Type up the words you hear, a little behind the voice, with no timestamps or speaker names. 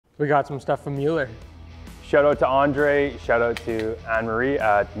We got some stuff from Müller. Shout out to Andre, shout out to Anne-Marie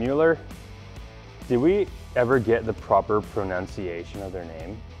at Müller. Did we ever get the proper pronunciation of their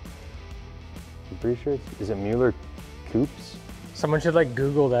name? I'm pretty sure is it Müller Coops? Someone should like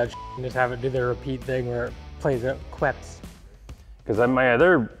Google that and just have it do the repeat thing where it plays out queps. Because my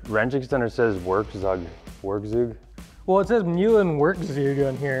other wrench extender says Werkzeug. Well, it says Müller-Werkzeug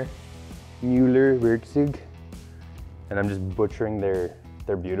on here. Müller-Werkzeug. And I'm just butchering their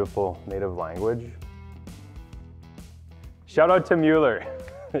beautiful native language. Shout out to Müller.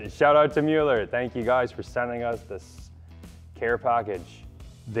 Shout out to Müller. Thank you guys for sending us this care package.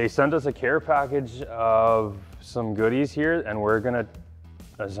 They sent us a care package of some goodies here, and we're gonna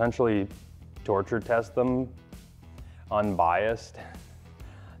essentially torture test them unbiased.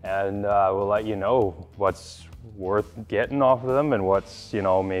 And we'll let you know what's worth getting off of them and what's, you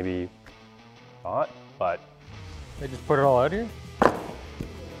know, maybe not, but. They just put it all out here?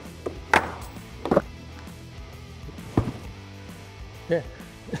 Yeah.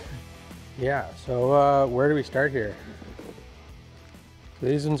 Yeah, so where do we start here? So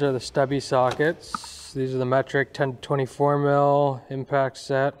these ones are the Stubby Sockets. These are the metric 10 to 24 mil impact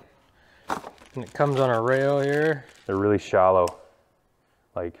set. And it comes on a rail here. They're really shallow.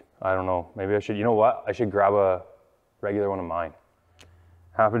 Like, I don't know, maybe I should, you know what? I should grab a regular one of mine.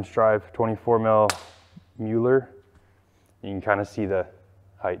 1/2 inch drive, 24 mil Müller. You can kind of see the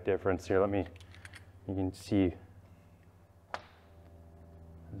height difference here. You can see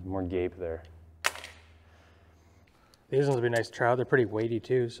there's more gape there. These ones will be nice to try out. They're pretty weighty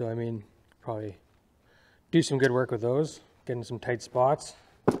too, so I mean, probably do some good work with those, getting some tight spots.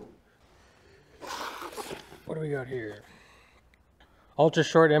 What do we got here? Ultra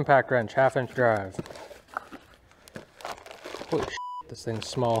short impact wrench, 1/2 inch drive. Holy shit, this thing's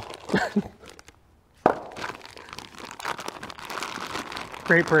small.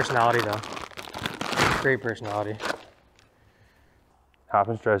 Great personality though. Great personality. 1/2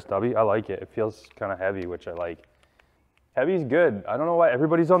 inch drive stubby, I like it. It feels kind of heavy, which I like. Heavy's good. I don't know why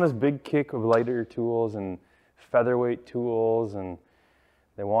everybody's on this big kick of lighter tools and featherweight tools, and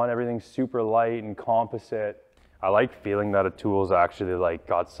they want everything super light and composite. I like feeling that a tool's actually like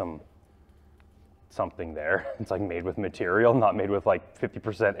got something there. It's like made with material, not made with like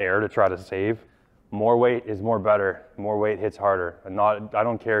 50% air to try to save. More weight is more better. More weight hits harder. I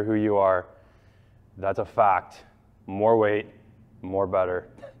don't care who you are. That's a fact. More weight, more better.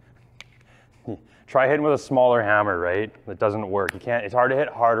 Try hitting with a smaller hammer, right? It doesn't work. It's hard to hit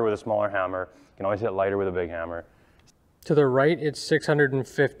harder with a smaller hammer. You can always hit lighter with a big hammer. To the right, it's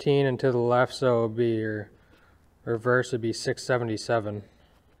 615, and to the left, so it would be your reverse would be 677.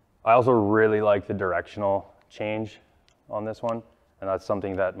 I also really like the directional change on this one, and that's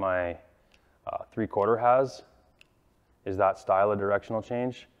something that my 3/4 has, is that style of directional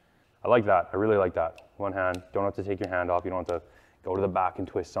change. I like that. I really like that. One hand, don't have to take your hand off. You don't have to go to the back and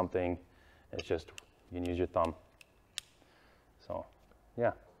twist something. It's just, you can use your thumb. So,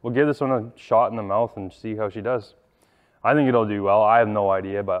 yeah. We'll give this one a shot in the mouth and see how she does. I think it'll do well. I have no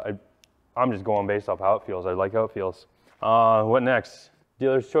idea, but I'm just going based off how it feels. I like how it feels. What next?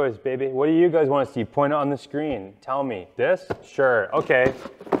 Dealer's choice, baby. What do you guys want to see? Point it on the screen. Tell me. This? Sure. Okay.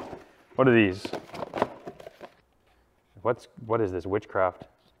 What are these? What is this? Witchcraft.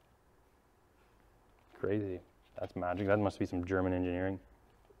 Crazy. That's magic. That must be some German engineering.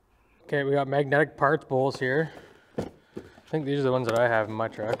 Okay, we got magnetic parts bowls here. I think these are the ones that I have in my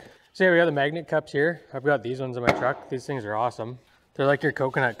truck. So yeah, we got the magnet cups here. I've got these ones in my truck. These things are awesome. They're like your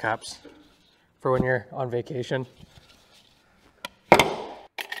coconut cups for when you're on vacation.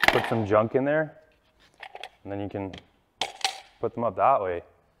 Put some junk in there, and then you can put them up that way.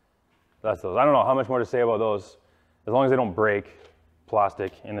 That's those. I don't know how much more to say about those. As long as they don't break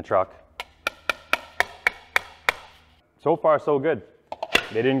plastic in the truck. So far, so good.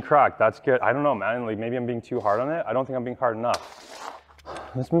 They didn't crack. That's good. I don't know, man. Like maybe I'm being too hard on it. I don't think I'm being hard enough.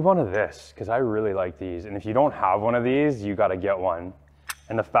 Let's move on to this, because I really like these. And if you don't have one of these, you got to get one.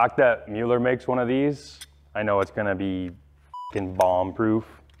 And the fact that Müller makes one of these, I know it's going to be fucking bomb-proof,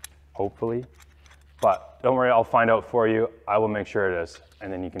 hopefully. But don't worry, I'll find out for you. I will make sure it is,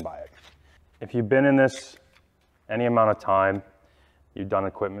 and then you can buy it. If you've been in this any amount of time, you've done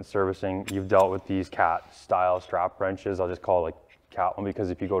equipment servicing, you've dealt with these cat-style strap wrenches. I'll just call it like cat one, because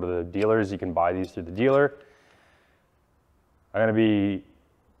if you go to the dealers, you can buy these through the dealer. I'm gonna be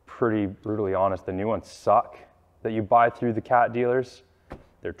pretty brutally honest, the new ones suck that you buy through the cat dealers.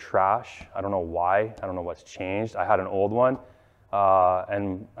 They're trash. I don't know why. I don't know what's changed. I had an old one,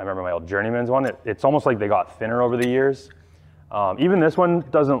 and I remember my old Journeyman's one. It's almost like they got thinner over the years. Even this one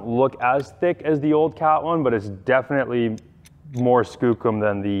doesn't look as thick as the old cat one, but it's definitely more skookum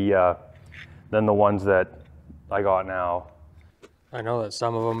than the ones that I got now. I know that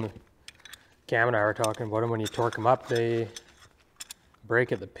some of them, Cam and I were talking about them, when you torque them up, they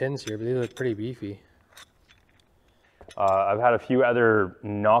break at the pins here, but these look pretty beefy. I've had a few other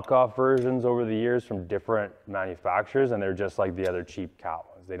knockoff versions over the years from different manufacturers, and they're just like the other cheap cat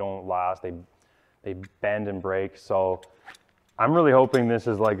ones. They don't last, they bend and break. So I'm really hoping this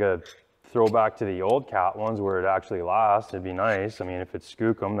is like a throwback to the old cat ones where it actually lasts. It'd be nice. I mean, if it's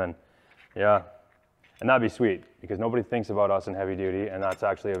skookum, then yeah. And that'd be sweet, because nobody thinks about us in heavy duty, and that's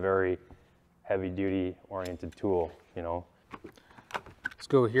actually a very heavy duty oriented tool, you know. Let's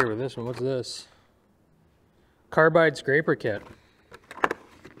go here with this one. What's this? Carbide Scraper Kit.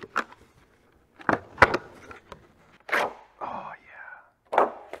 Oh yeah.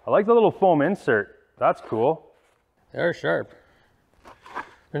 I like the little foam insert. That's cool. They're sharp.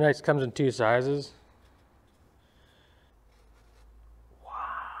 They're nice. Comes in 2 sizes. What?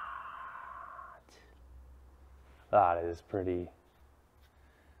 That is pretty.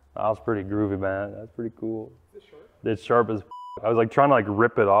 That was pretty groovy, man. That's pretty cool. Is it sharp? It's sharp as f. I was like trying to like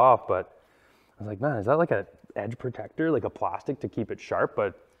rip it off, but I was like, man, is that like a edge protector, like a plastic to keep it sharp?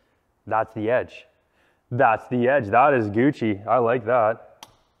 But that's the edge. That's the edge. That is Gucci. I like that.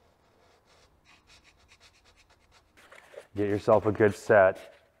 Get yourself a good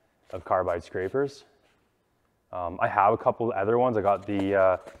set of carbide scrapers. I have a couple other ones. I got the,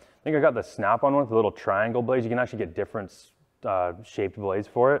 I think I got the snap-on one with the little triangle blades. You can actually get different shaped blades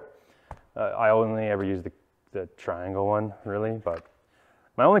for it. I only ever use the triangle one, really, but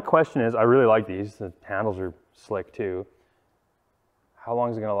my only question is, I really like these. The handles are slick too. How long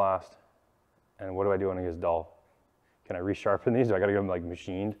is it gonna last? And what do I do when it gets dull? Can I resharpen these? Do I gotta get them like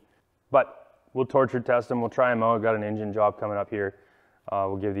machined? But we'll torture test them. We'll try them out. Got an engine job coming up here.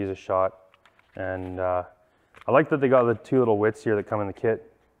 We'll give these a shot. And I like that they got the 2 little wits here that come in the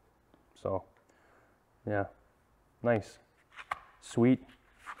kit. So yeah, nice. Sweet,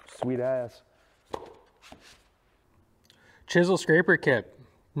 sweet ass. Chisel Scraper Kit.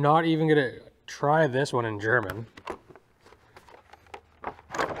 Not even gonna try this one in German.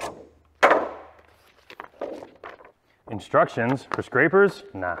 Instructions for scrapers?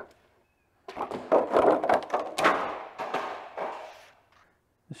 Nah.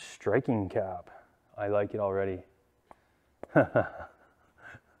 Striking cap. I like it already. That's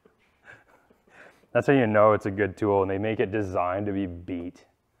how you know it's a good tool, and they make it designed to be beat.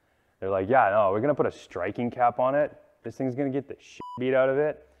 They're like, yeah, no, we're gonna put a striking cap on it. This thing's gonna get the shit beat out of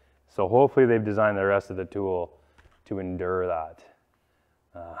it. So hopefully they've designed the rest of the tool to endure that.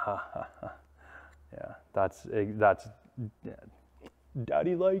 Yeah, that's yeah,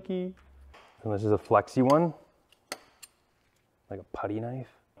 daddy likey. And this is a flexi one, like a putty knife.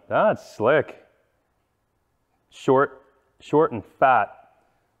 That's slick. Short and fat.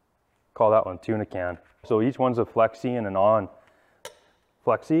 Call that one tuna can. So each one's a flexi and a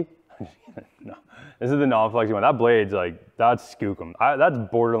non-flexi. No, this is the non-flexi one. That blade's like, that's skookum. That's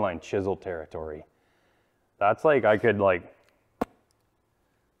borderline chisel territory. That's like, I could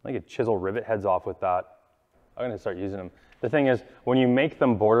chisel rivet heads off with that. I'm gonna start using them. The thing is, when you make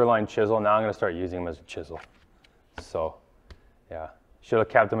them borderline chisel, now I'm gonna start using them as a chisel. So, yeah. Should have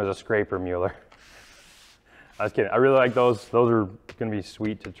kept them as a scraper, Müller. I was kidding. I really like those. Those are gonna be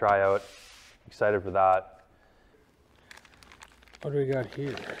sweet to try out. Excited for that. What do we got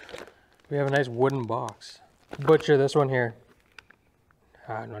here? We have a nice wooden box. Butcher this one here.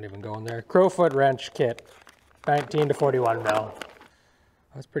 I'm not even going there. Crowfoot Wrench kit, 19 to 41 mil.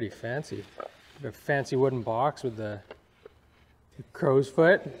 That's pretty fancy. A fancy wooden box with the crow's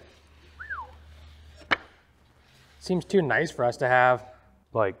foot. Seems too nice for us to have.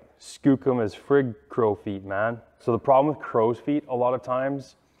 Like, skookum as frig crow feet, man. So the problem with crow's feet, a lot of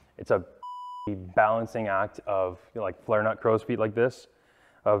times, it's a balancing act of, you know, like flare nut crow's feet like this,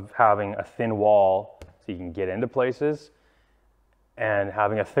 of having a thin wall so you can get into places, and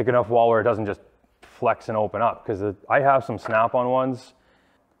having a thick enough wall where it doesn't just flex and open up. Because I have some snap-on ones,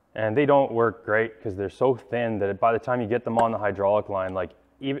 and they don't work great because they're so thin that by the time you get them on the hydraulic line, like,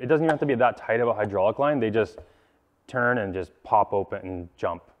 it doesn't even have to be that tight of a hydraulic line. They just turn and just pop open and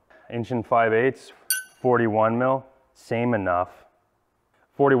jump. 1 5/8, 41 mil, same enough.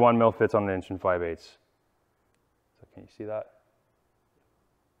 41 mil fits on an 1 5/8. So can you see that?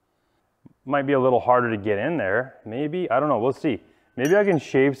 Might be a little harder to get in there. Maybe, I don't know, we'll see. Maybe I can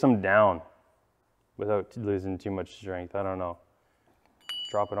shave some down without losing too much strength. I don't know.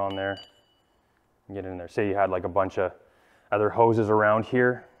 Drop it on there and get it in there. Say you had like a bunch of other hoses around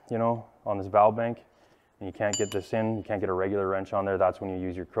here, you know, on this valve bank, and you can't get this in, you can't get a regular wrench on there. That's when you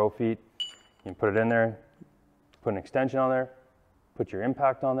use your crow feet. You can put it in there, put an extension on there, put your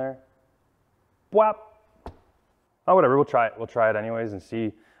impact on there. Whap! Oh, whatever, we'll try it. We'll try it anyways and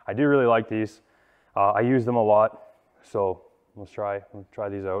see. I do really like these. I use them a lot, so we'll try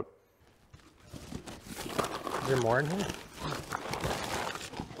these out. Is there more in here?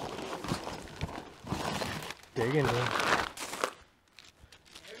 Dig in here.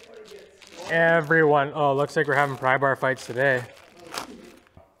 Everyone. Oh, looks like we're having Prybar fights today.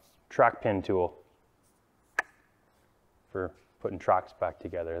 Track pin tool for putting tracks back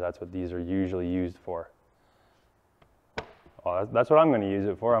together. That's what these are usually used for. Oh, that's what I'm going to use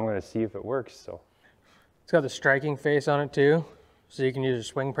it for. I'm going to see if it works. So it's got the striking face on it too, so you can use a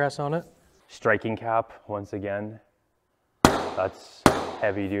swing press on it. Striking cap, once again. That's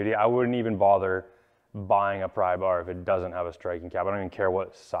heavy duty. I wouldn't even bother buying a Prybar if it doesn't have a striking cap. I don't even care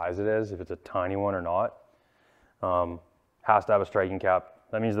what size it is, if it's a tiny one or not. Has to have a striking cap.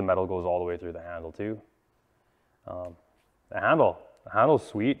 That means the metal goes all the way through the handle too. The handle's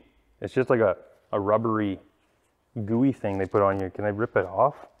sweet. It's just like a rubbery, gooey thing they put on here. Can I rip it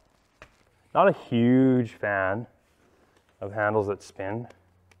off? Not a huge fan of handles that spin,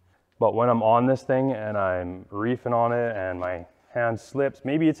 but when I'm on this thing and I'm reefing on it and my hand slips,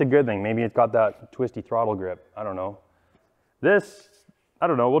 maybe it's a good thing. Maybe it's got that twisty throttle grip. I don't know. This, I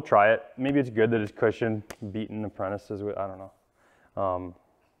don't know, we'll try it. Maybe it's good that it's cushioned, beaten apprentices with, I don't know.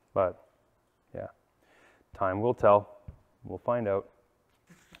 But yeah, time will tell. We'll find out.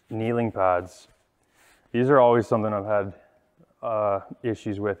 Kneeling pads. These are always something I've had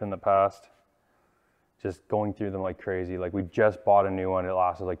issues with in the past. Just going through them like crazy. Like we just bought a new one, it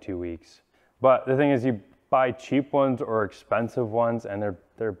lasted like 2 weeks. But the thing is, you buy cheap ones or expensive ones and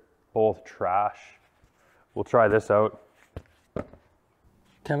they're both trash. We'll try this out.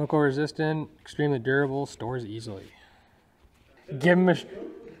 Chemical resistant, extremely durable, stores easily. Give him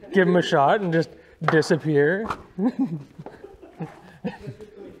a shot and just disappear.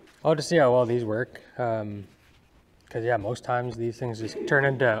 I'll just see how well these work. Because yeah, most times these things just turn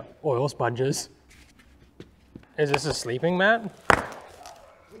into oil sponges. Is this a sleeping mat?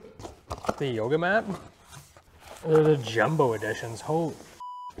 The yoga mat? They're the jumbo editions. Holy.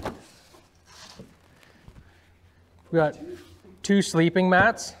 We got 2 sleeping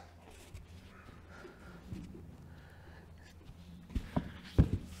mats.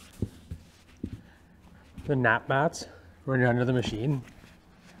 The nap mats when you're under the machine.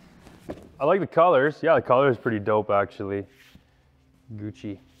 I like the colors. Yeah, the color is pretty dope actually.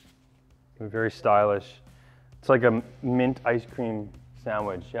 Gucci. Very stylish. It's like a mint ice cream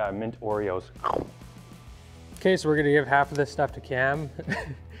sandwich. Yeah, mint Oreos. Okay, so we're gonna give half of this stuff to Cam.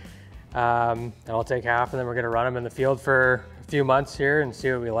 And I'll take half and then we're gonna run them in the field for a few months here and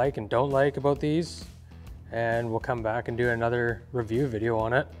see what we like and don't like about these. And we'll come back and do another review video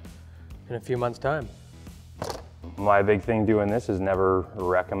on it in a few months' time. My big thing doing this is never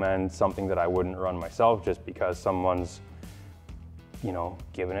recommend something that I wouldn't run myself just because someone's, you know,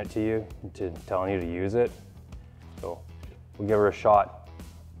 giving it to you, telling you to use it. So we'll give her a shot.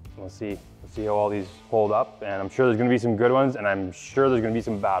 We'll see how all these hold up, and I'm sure there's gonna be some good ones and I'm sure there's gonna be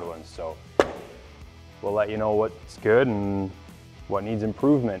some bad ones. So we'll let you know what's good and what needs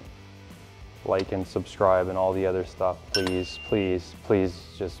improvement. Like and subscribe and all the other stuff. Please, please, please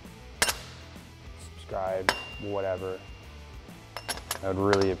just subscribe, whatever. I would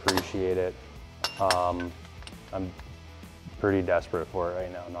really appreciate it. I'm pretty desperate for it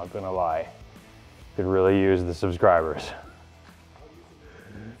right now, not gonna lie. Could really use the subscribers.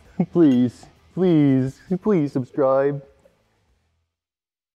 Please, please, please subscribe.